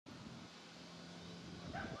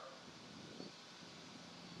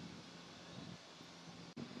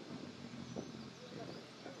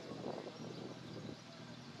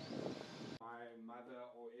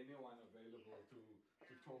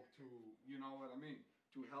talk to, you know what I mean,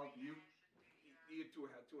 to help you,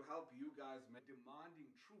 to help you guys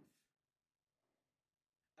demanding truth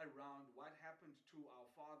around what happened to our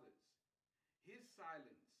fathers. His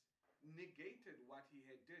silence negated what he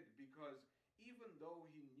had did, because even though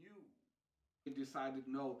he knew, he decided,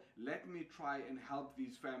 no, let me try and help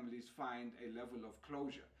these families find a level of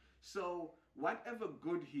closure. So whatever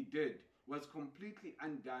good he did was completely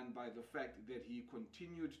undone by the fact that he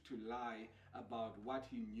continued to lie about what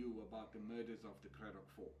he knew about the murders of the Cradock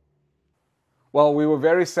Four. Well, we were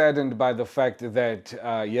very saddened by the fact that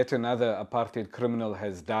yet another apartheid criminal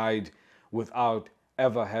has died without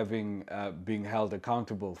ever having been held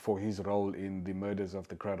accountable for his role in the murders of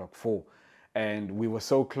the Cradock Four. And we were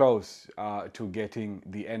so close to getting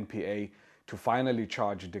the NPA to finally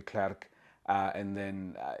charge de Klerk, and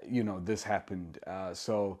then, this happened.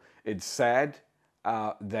 So it's sad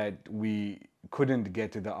that we couldn't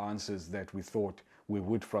get the answers that we thought we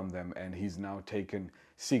would from them, and he's now taken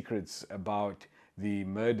secrets about the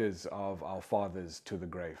murders of our fathers to the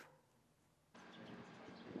grave.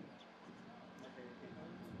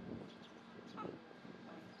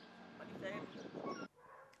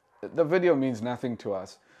 The video means nothing to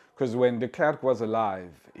us, because when de Klerk was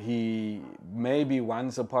alive, he maybe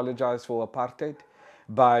once apologized for apartheid,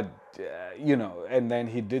 but, and then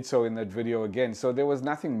he did so in that video again. So there was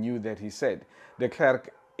nothing new that he said. De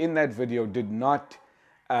Klerk in that video did not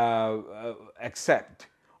accept,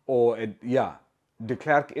 de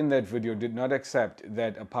Klerk in that video did not accept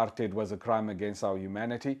that apartheid was a crime against our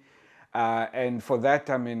humanity. And for that,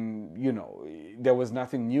 I mean, there was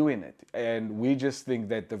nothing new in it. And we just think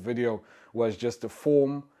that the video was just a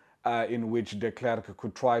form in which de Klerk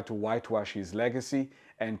could try to whitewash his legacy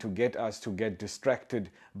and to get us to get distracted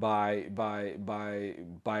by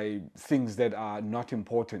things that are not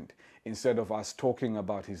important, instead of us talking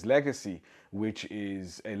about his legacy, which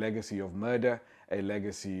is a legacy of murder, a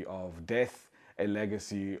legacy of death, a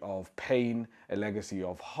legacy of pain, a legacy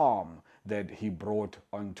of harm that he brought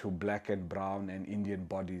onto black and brown and Indian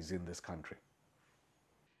bodies in this country.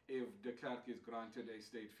 If de Klerk is granted a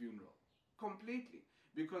state funeral, completely,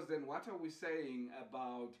 because then what are we saying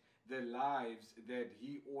about the lives that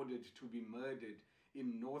he ordered to be murdered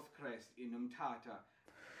in Northcrest, in Mthatha?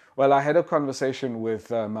 Well, I had a conversation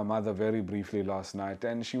with my mother very briefly last night,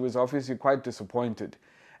 and she was obviously quite disappointed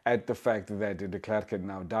at the fact that de Klerk had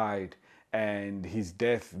now died, and his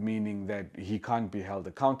death meaning that he can't be held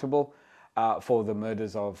accountable for the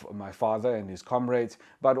murders of my father and his comrades,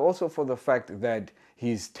 but also for the fact that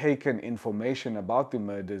he's taken information about the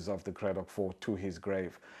murders of the Cradock Four to his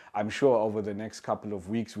grave. I'm sure over the next couple of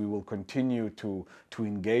weeks we will continue to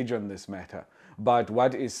engage on this matter. But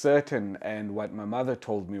what is certain, and what my mother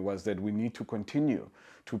told me, was that we need to continue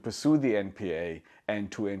to pursue the NPA and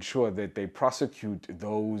to ensure that they prosecute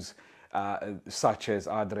those such as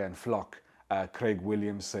Adrian Flock, Craig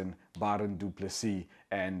Williamson, Baron du Plessis,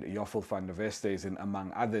 and Joffel van der Westhuizen,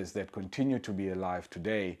 among others that continue to be alive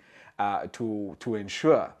today, to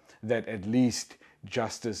ensure that at least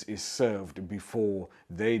justice is served before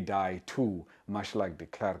they die too, much like de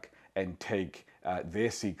Klerk, and take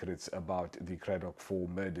their secrets about the Cradock Four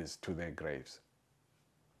murders to their graves.